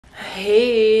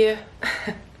Hey.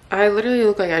 I literally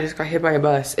look like I just got hit by a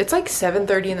bus. It's like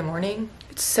 7:30 in the morning.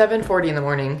 It's 7:40 in the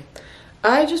morning.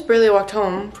 I just barely walked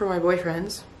home from my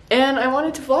boyfriend's and I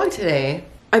wanted to vlog today.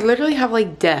 I literally have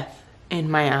like death in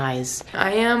my eyes.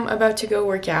 I am about to go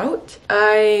work out.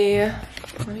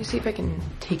 Let me see if I can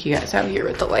take you guys out here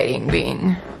with the lighting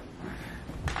being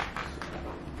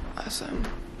awesome.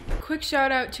 Quick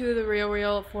shout out to The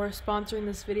Real for sponsoring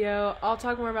this video. I'll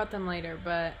talk more about them later,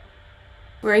 but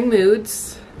wearing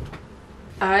moods.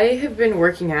 I have been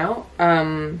working out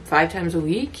 5 times a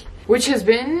week, which has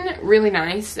been really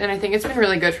nice, and I think it's been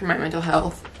really good for my mental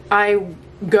health. I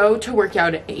go to work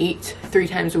out at 8, 3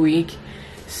 times a week,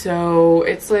 so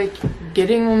it's like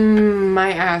getting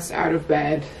my ass out of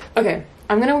bed. Okay,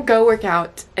 I'm gonna go work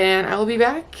out, and I will be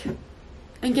back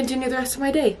and continue the rest of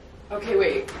my day. Okay,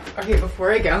 wait. Okay,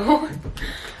 before I go,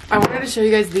 I wanted to show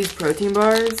you guys these protein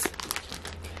bars.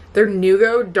 They're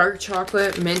Nugo dark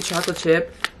chocolate mint chocolate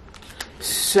chip.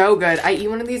 So good. I eat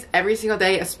one of these every single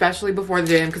day, especially before the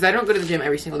gym, because I don't go to the gym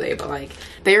every single day, but like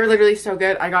they are literally so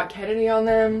good. I got Kennedy on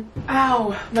them.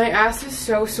 Ow, my ass is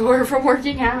so sore from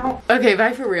working out. Okay,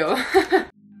 bye for real.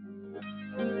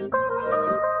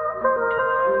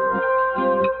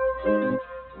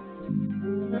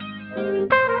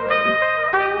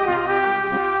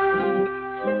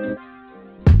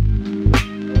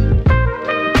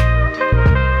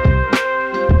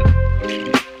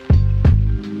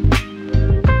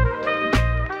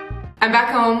 I'm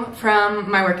back home from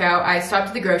my workout. I stopped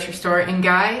at the grocery store, and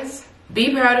guys,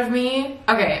 be proud of me.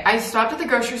 Okay, I stopped at the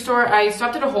grocery store. I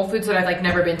stopped at a Whole Foods that I'd like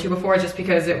never been to before just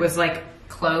because it was like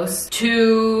close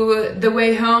to the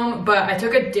way home, but I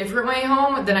took a different way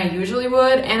home than I usually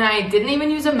would, and I didn't even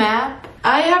use a map.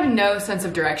 I have no sense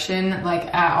of direction,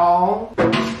 like at all.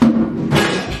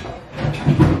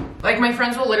 Like my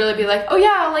friends will literally be like, oh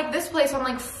yeah, like this place on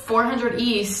like 400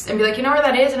 East, and be like, you know where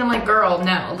that is? And I'm like, girl,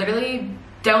 no, literally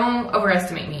don't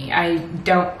overestimate me. I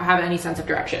don't have any sense of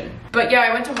direction. But yeah,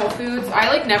 I went to Whole Foods. I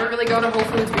like never really go to Whole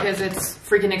Foods because it's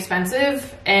freaking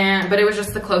expensive, but it was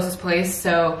just the closest place,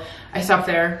 so I stopped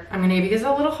there. I'm gonna give you guys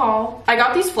a little haul. I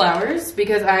got these flowers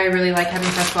because I really like having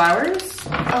fresh flowers.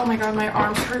 Oh my god, my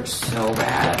arms hurt so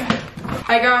bad.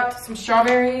 I got some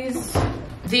strawberries.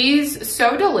 These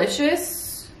So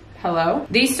Delicious, hello?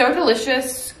 These So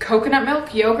Delicious coconut milk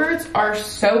yogurts are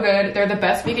so good. They're the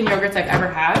best vegan yogurts I've ever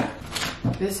had.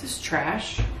 This is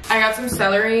trash. I got some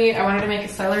celery. I wanted to make a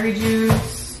celery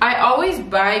juice. I always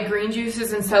buy green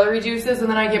juices and celery juices, and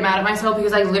then I get mad at myself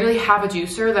because I literally have a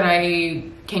juicer that I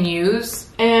can use,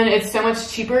 and it's so much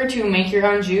cheaper to make your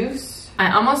own juice.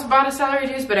 I almost bought a celery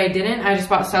juice, but I didn't. I just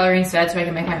bought celery instead so I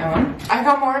can make my own. I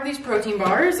got more of these protein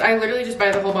bars. I literally just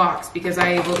buy the whole box because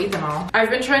I will eat them all. I've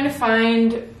been trying to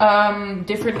find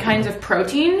different kinds of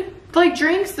protein like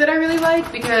drinks that I really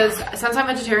like, because since I'm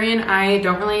vegetarian, I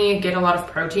don't really get a lot of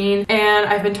protein, and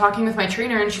I've been talking with my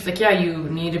trainer and she's like, yeah, you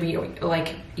need to be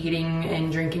like eating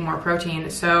and drinking more protein.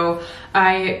 So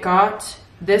I got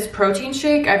this protein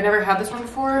shake. I've never had this one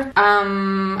before.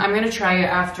 I'm gonna try it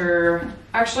after,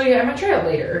 actually I'm gonna try it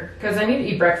later because I need to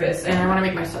eat breakfast and I want to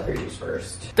make my celery juice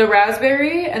first. The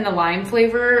raspberry and the lime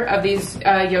flavor of these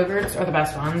yogurts are the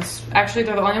best ones. Actually,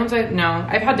 they're the only ones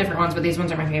I've had different ones, but these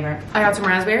ones are my favorite. I got some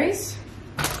raspberries.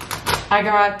 I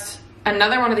got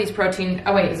another one of these protein,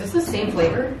 oh wait, is this the same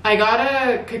flavor? I got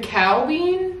a cacao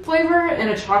bean flavor and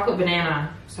a chocolate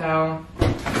banana, so.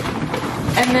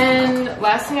 And then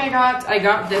last thing I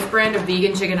got this brand of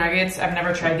vegan chicken nuggets. I've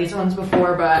never tried these ones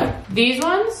before, but these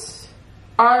ones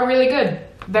are really good.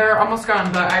 They're almost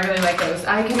gone, but I really like those.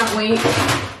 I cannot wait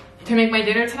to make my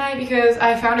dinner tonight because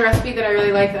I found a recipe that I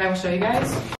really like that I will show you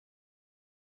guys.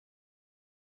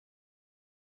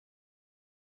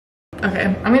 Okay,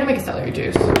 I'm gonna make a celery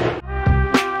juice.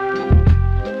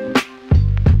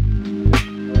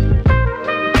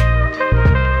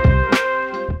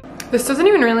 This doesn't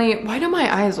even really, why do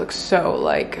my eyes look so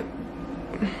like,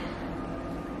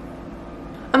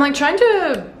 I'm like trying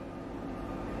to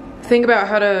think about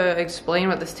how to explain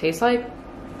what this tastes like.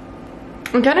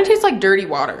 It kind of tastes like dirty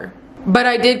water, but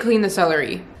I did clean the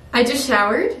celery. I just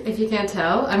showered, if you can't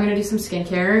tell. I'm gonna do some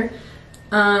skincare.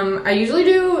 I usually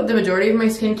do the majority of my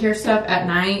skincare stuff at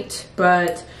night,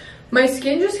 but my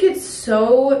skin just gets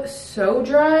so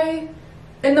dry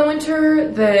in the winter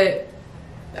that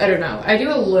I don't know. I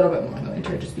do a little bit more in the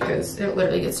winter just because it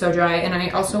literally gets so dry, and I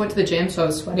also went to the gym, so I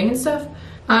was sweating and stuff.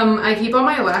 I keep all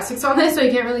my elastics on this so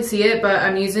you can't really see it, but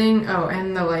I'm using, oh,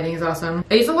 and the lighting is awesome.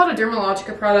 I use a lot of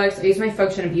Dermalogica products. I use my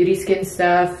Function of Beauty skin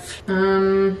stuff. I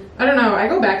don't know. I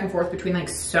go back and forth between like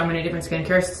so many different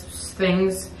skincare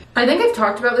things. I think I've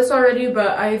talked about this already,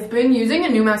 but I've been using a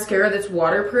new mascara that's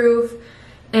waterproof,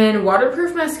 And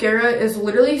waterproof mascara is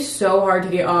literally so hard to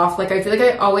get off. Like, I feel like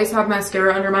I always have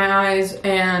mascara under my eyes,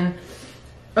 and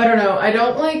I don't know, I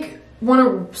don't like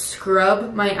want to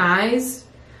scrub my eyes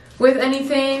with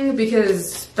anything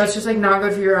because that's just like not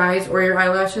good for your eyes or your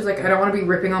eyelashes. Like, I don't want to be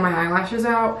ripping all my eyelashes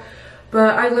out.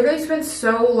 But I literally spent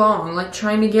so long like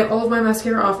trying to get all of my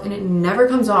mascara off and it never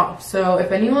comes off. So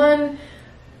if anyone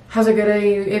has a good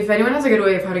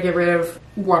way of how to get rid of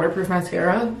waterproof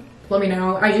mascara, let me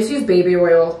know. I just use baby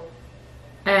oil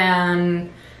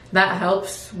and that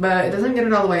helps, but it doesn't get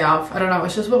it all the way off. I don't know,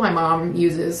 it's just what my mom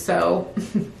uses, so.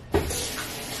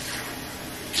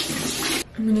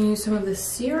 I'm gonna use some of this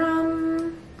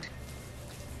serum.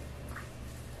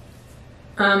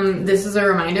 This is a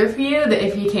reminder for you that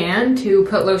if you can, to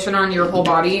put lotion on your whole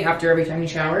body after every time you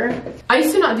shower. I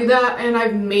used to not do that, and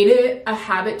I've made it a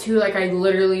habit to, like, I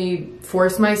literally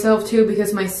force myself to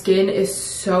because my skin is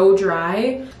so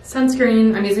dry.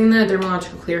 Sunscreen, I'm using the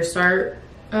Dermalogical Clear Start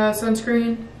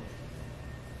sunscreen.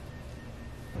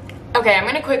 Okay, I'm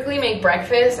gonna quickly make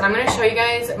breakfast. I'm gonna show you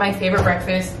guys my favorite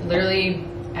breakfast literally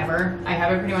ever. I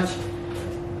have it pretty much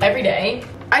every day.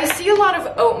 I see a lot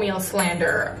of oatmeal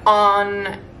slander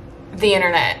on the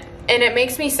internet, and it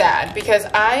makes me sad because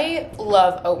I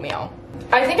love oatmeal.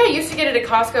 I think I used to get it at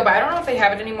Costco, but I don't know if they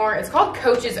have it anymore. It's called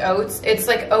Coach's Oats. It's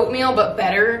like oatmeal, but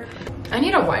better. I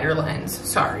need a wider lens,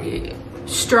 sorry.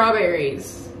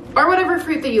 Strawberries, or whatever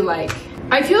fruit that you like.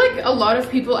 I feel like a lot of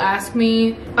people ask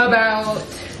me about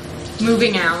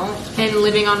moving out and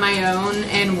living on my own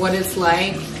and what it's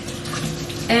like.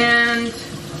 And,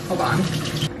 hold on.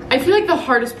 I feel like the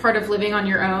hardest part of living on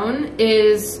your own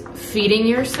is feeding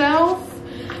yourself,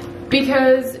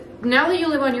 because now that you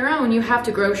live on your own, you have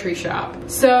to grocery shop.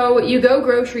 So you go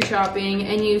grocery shopping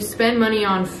and you spend money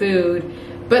on food,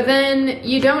 but then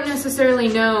you don't necessarily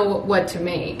know what to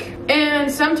make. And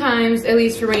sometimes, at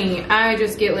least for me, I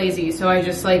just get lazy. So I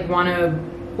just like want to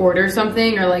order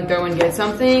something or like go and get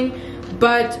something.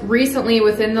 But recently,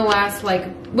 within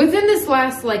this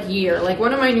last year, like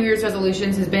one of my New Year's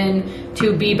resolutions has been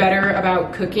to be better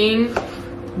about cooking,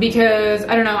 because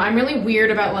I don't know, I'm really weird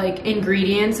about like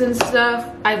ingredients and stuff.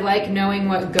 I like knowing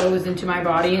what goes into my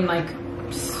body and like,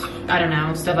 I don't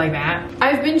know, stuff like that.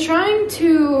 I've been trying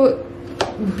to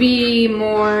be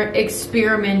more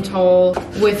experimental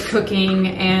with cooking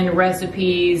and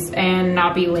recipes and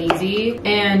not be lazy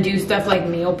and do stuff like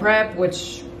meal prep,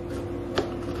 which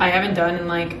I haven't done in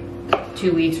like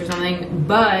 2 weeks or something,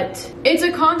 but it's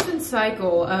a constant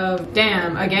cycle of,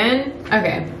 damn, again?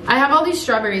 Okay, I have all these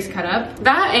strawberries cut up.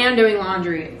 That and doing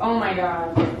laundry, oh my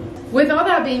God. With all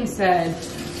that being said,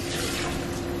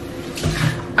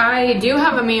 I do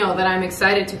have a meal that I'm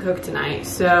excited to cook tonight,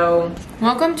 so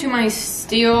welcome to my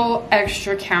steel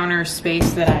extra counter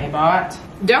space that I bought.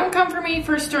 Don't come for me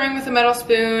for stirring with a metal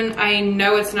spoon. I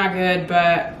know it's not good,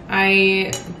 but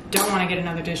I don't want to get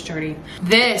another dish dirty.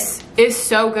 This is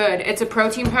so good. It's a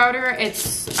protein powder.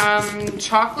 It's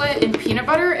chocolate and peanut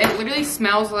butter. It literally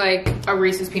smells like a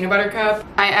Reese's peanut butter cup.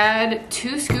 I add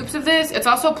 2 scoops of this. It's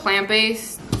also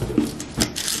plant-based.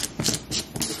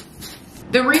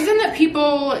 The reason that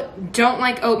people don't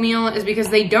like oatmeal is because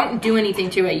they don't do anything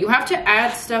to it. You have to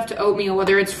add stuff to oatmeal,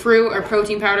 whether it's fruit or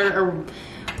protein powder or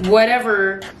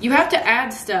whatever. You have to add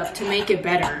stuff to make it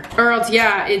better, or else,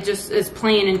 yeah, it just is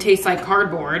plain and tastes like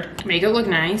cardboard. Make it look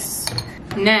nice.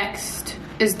 Next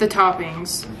is the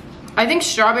toppings. I think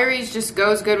strawberries just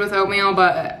goes good with oatmeal,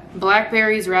 but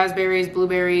blackberries, raspberries,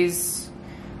 blueberries,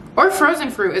 or frozen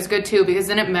fruit is good too, because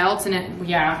then it melts and it,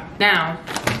 yeah. Now,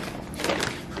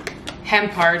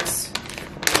 hemp hearts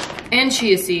and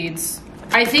chia seeds.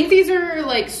 I think these are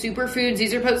like superfoods.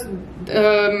 These are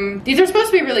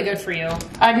supposed to be really good for you.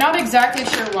 I'm not exactly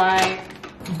sure why,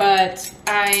 but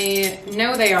I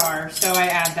know they are, so I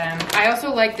add them. I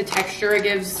also like the texture it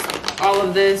gives all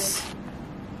of this.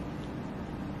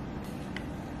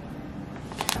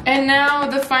 And now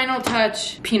the final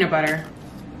touch, peanut butter.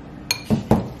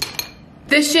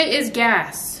 This shit is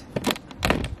gas.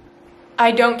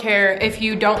 I don't care if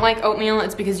you don't like oatmeal,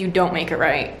 it's because you don't make it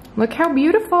right. Look how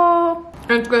beautiful.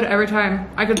 It's good every time.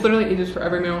 I could literally eat this for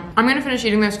every meal. I'm gonna finish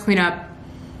eating this, clean up,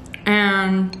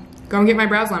 and go and get my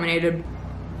brows laminated.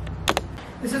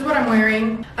 This is what I'm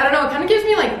wearing. I don't know, it kind of gives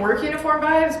me like work uniform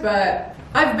vibes, but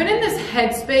I've been in this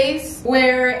headspace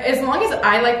where as long as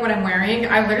I like what I'm wearing,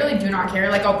 I literally do not care.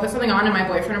 Like, I'll put something on and my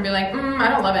boyfriend will be like, I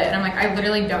don't love it. And I'm like, I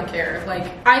literally don't care. Like,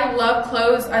 I love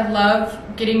clothes. I love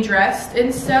getting dressed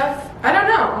and stuff. I don't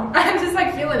know. I'm just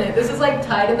like feeling it. This is like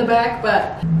tied in the back,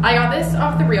 but I got this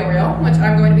off the Real Real, which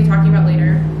I'm going to be talking about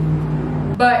later.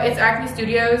 But it's Acne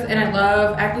Studios, and I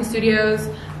love Acne Studios.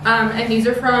 And these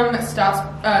are from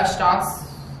Stotts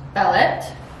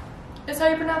Ballet. is how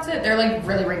you pronounce it. They're like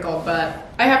really wrinkled, but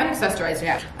I haven't accessorized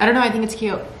yet. I don't know, I think it's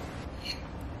cute.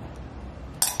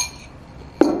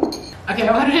 Okay,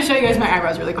 I wanted to show you guys my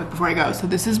eyebrows really quick before I go. So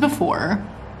this is before.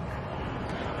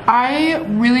 I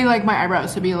really like my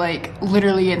eyebrows to be like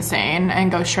literally insane and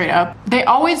go straight up. They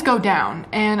always go down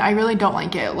and I really don't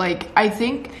like it. Like I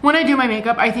think when I do my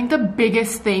makeup, I think the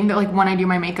biggest thing that like when I do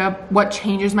my makeup, what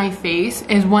changes my face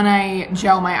is when I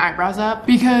gel my eyebrows up,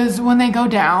 because when they go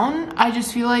down, I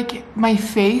just feel like my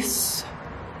face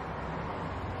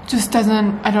just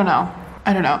doesn't, I don't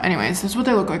know. Anyways, this is what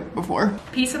they look like before.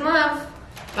 Peace and love.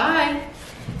 Bye.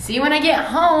 See you when I get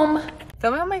home.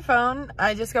 Filming on my phone,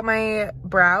 I just got my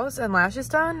brows and lashes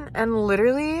done, and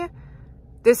literally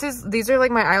these are like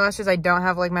my eyelashes. I don't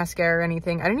have like mascara or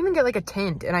anything. I didn't even get like a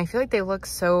tint, and I feel like they look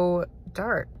so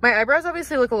dark. My eyebrows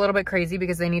obviously look a little bit crazy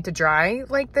because they need to dry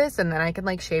like this, and then I can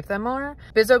like shape them more.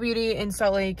 Bizzo Beauty in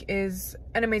Salt Lake is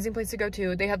an amazing place to go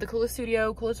to. They have the coolest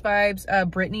studio, coolest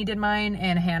vibes. Brittany did mine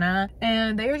and Hannah,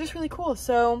 and they are just really cool.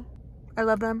 So I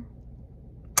love them.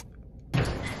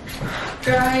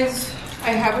 Guys,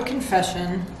 I have a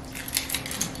confession.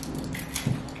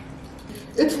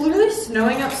 It's literally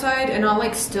snowing outside and I'll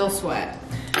like still sweat.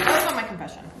 That's not my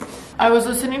confession. I was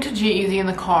listening to G-Eazy in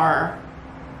the car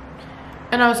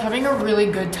and I was having a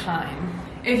really good time.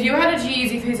 If you had a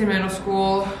G-Eazy phase in middle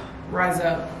school, rise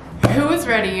up. Who is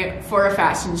ready for a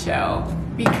fashion show?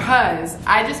 Because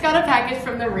I just got a package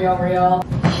from The RealReal.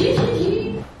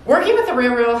 Working with The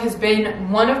RealReal has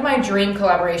been one of my dream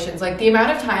collaborations. Like the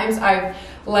amount of times I've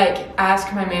like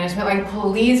asked my management, like,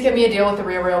 please get me a deal with The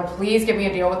RealReal, please get me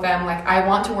a deal with them. Like I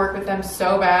want to work with them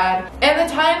so bad. And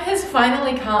the time has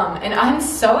finally come and I'm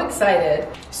so excited.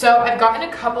 So I've gotten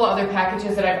a couple other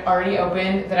packages that I've already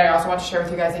opened that I also want to share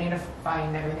with you guys. I need to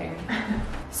find everything.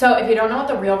 So if you don't know what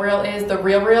The RealReal is, The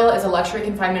RealReal is a luxury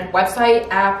confinement website,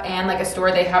 app, and like a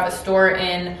store. They have a store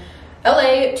in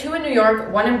LA, 2 in New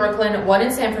York, 1 in Brooklyn, 1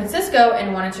 in San Francisco,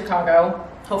 and 1 in Chicago.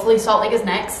 Hopefully Salt Lake is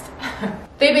next.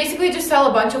 They basically just sell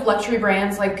a bunch of luxury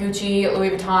brands like Gucci, Louis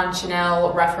Vuitton,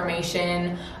 Chanel,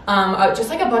 Reformation, just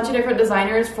like a bunch of different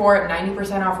designers for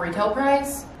 90% off retail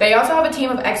price. They also have a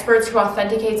team of experts who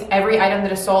authenticates every item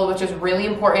that is sold, which is really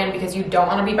important because you don't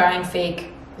want to be buying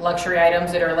fake luxury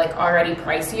items that are like already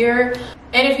pricier.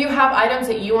 And if you have items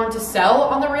that you want to sell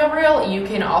on The RealReal, you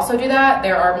can also do that.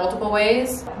 There are multiple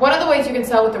ways. One of the ways you can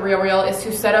sell with The RealReal is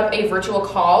to set up a virtual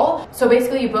call. So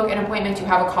basically you book an appointment to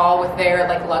have a call with their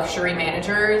like luxury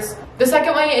managers. The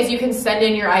second way is you can send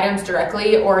in your items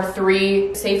directly, or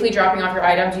 3, safely dropping off your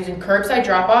items using curbside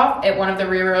drop off at one of The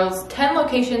RealReal's 10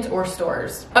 locations or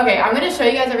stores. Okay, I'm gonna show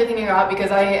you guys everything I got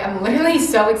because I am literally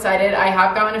so excited. I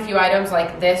have gotten a few items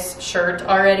like this shirt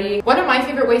already. One of my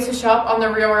favorite ways to shop on The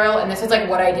RealReal, and this is like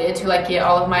what I did to like get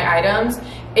all of my items,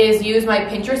 is use my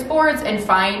Pinterest boards and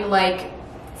find like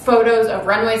photos of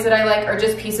runways that I like, or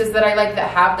just pieces that I like that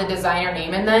have the designer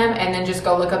name in them, and then just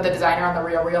go look up the designer on The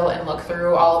RealReal and look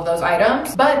through all of those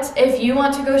items. But if you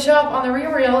want to go shop on The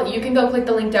RealReal, you can go click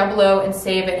the link down below and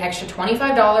save an extra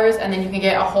 $25, and then you can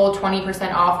get a whole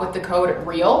 20% off with the code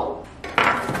REAL.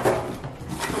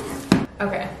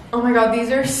 Okay. Oh my god,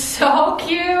 these are so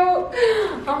cute.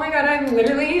 Oh my god, I'm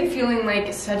literally feeling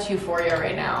like such euphoria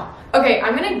right now. Okay,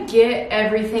 I'm gonna get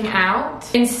everything out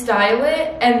and style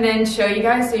it and then show you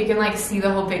guys so you can like see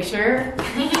the whole picture.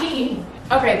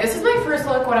 Okay, this is my first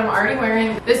look, what I'm already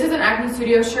wearing. This is an Acne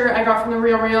Studio shirt I got from The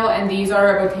RealReal, and these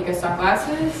are Bottega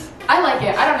sunglasses. I like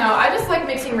it, I don't know. I just like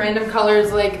mixing random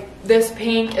colors like this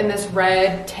pink and this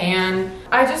red, tan.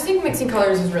 I just think mixing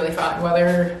colors is really fun,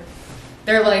 whether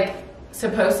they're like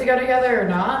supposed to go together or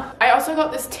not. I also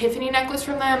got this Tiffany necklace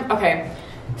from them. Okay,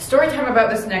 story time about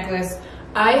this necklace.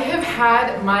 I have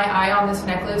had my eye on this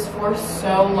necklace for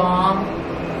so long.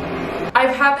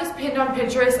 I've had this pinned on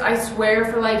Pinterest, I swear,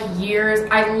 for like years.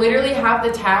 I literally have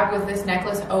the tab with this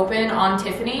necklace open on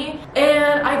Tiffany,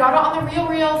 and I got it on The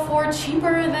RealReal for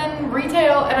cheaper than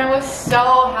retail, and I was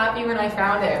so happy when I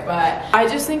found it. But I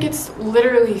just think it's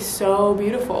literally so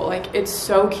beautiful. Like, it's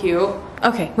so cute.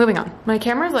 Okay, moving on. My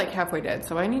camera's like halfway dead,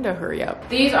 so I need to hurry up.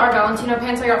 These are Valentino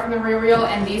pants I got from The RealReal,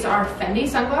 and these are Fendi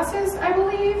sunglasses, I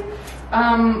believe.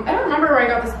 I don't remember where I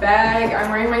got this bag.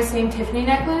 I'm wearing my same Tiffany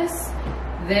necklace.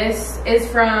 This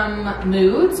is from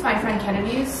Moods, my friend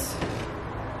Kennedy's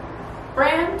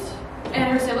brand,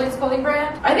 and her siblings' clothing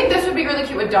brand. I think this would be really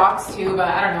cute with docs too, but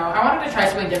I don't know. I wanted to try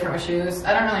something different with shoes.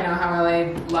 I don't really know how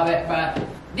I love it, but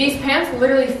These pants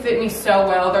literally fit me so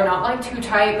well. They're not like too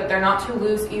tight, but they're not too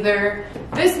loose either.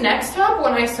 This next top,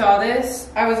 when I saw this,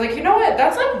 I was like, you know what?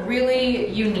 That's like really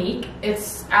unique.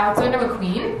 It's Alexander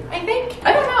McQueen, I think.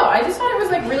 I don't know. I just thought it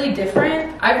was like really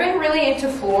different. I've been really into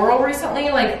floral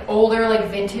recently, like older, like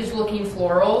vintage looking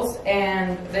florals,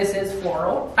 and this is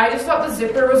floral. I just thought the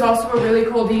zipper was also a really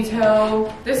cool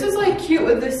detail. This is like cute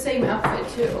with this same outfit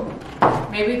too.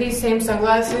 Maybe these same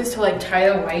sunglasses to like tie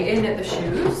the white in at the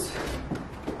shoes.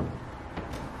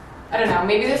 I don't know,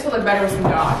 maybe this would look better with some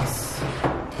docs,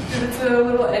 because it's a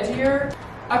little edgier.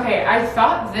 Okay, I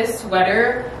thought this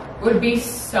sweater would be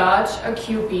such a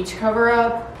cute beach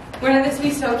cover-up. Wouldn't this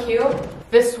be so cute?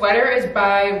 This sweater is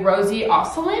by Rosie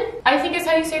Osselin, I think is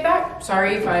how you say that.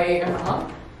 Sorry if I am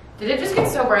wrong. Did it just get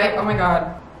so bright? Oh my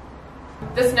God.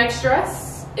 This next dress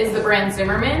is the brand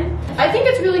Zimmerman. I think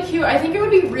it's really cute. I think it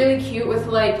would be really cute with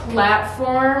like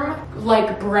platform,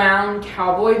 like brown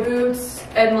cowboy boots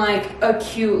and like a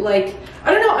cute, like,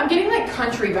 I don't know, I'm getting like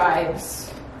country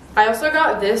vibes. I also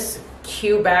got this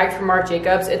cute bag from Marc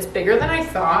Jacobs. It's bigger than I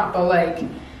thought, but like,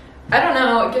 I don't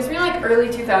know, it gives me like early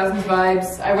 2000s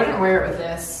vibes. I wouldn't wear it with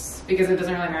this because it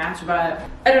doesn't really match, but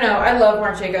I don't know, I love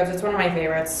Marc Jacobs. It's one of my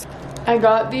favorites. I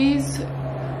got these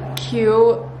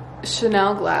cute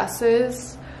Chanel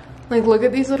glasses. Like, look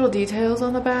at these little details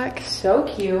on the back. So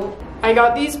cute. I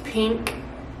got these pink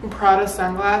Prada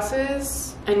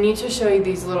sunglasses. I need to show you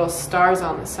these little stars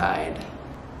on the side.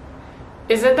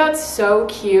 Isn't that so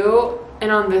cute?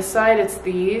 And on this side, it's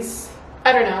these.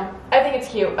 I don't know. I think it's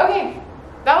cute. Okay,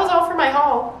 that was all for my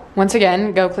haul. Once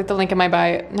again, go click the link in my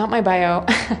bio. Not my bio.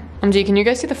 OMG, can you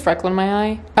guys see the freckle in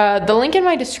my eye? The link in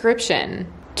my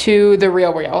description to the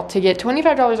Real Real to get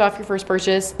 $25 off your first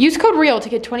purchase. Use code REAL to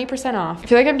get 20% off. I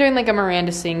feel like I'm doing like a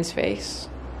Miranda Sings face.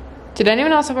 Did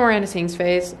anyone else have a Miranda Sings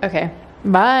face? Okay,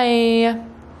 bye.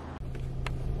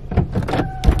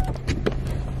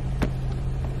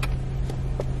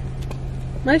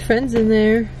 My friend's in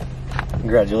there.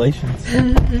 Congratulations.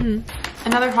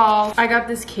 Another haul. I got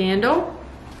this candle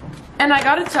and I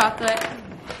got a chocolate.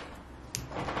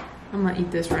 I'm gonna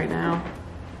eat this right now.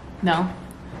 No.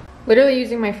 Literally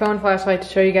using my phone flashlight to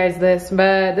show you guys this,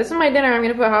 but this is my dinner. I'm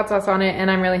gonna put hot sauce on it and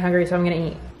I'm really hungry, so I'm gonna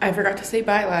eat. I forgot to say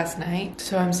bye last night,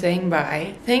 so I'm saying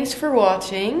bye. Thanks for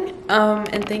watching,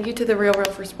 and thank you to The Real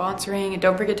Real for sponsoring.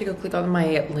 Don't forget to go click on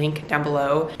my link down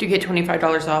below to get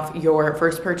 $25 off your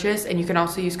first purchase, and you can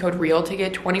also use code REAL to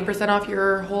get 20% off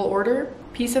your whole order.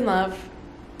 Peace and love.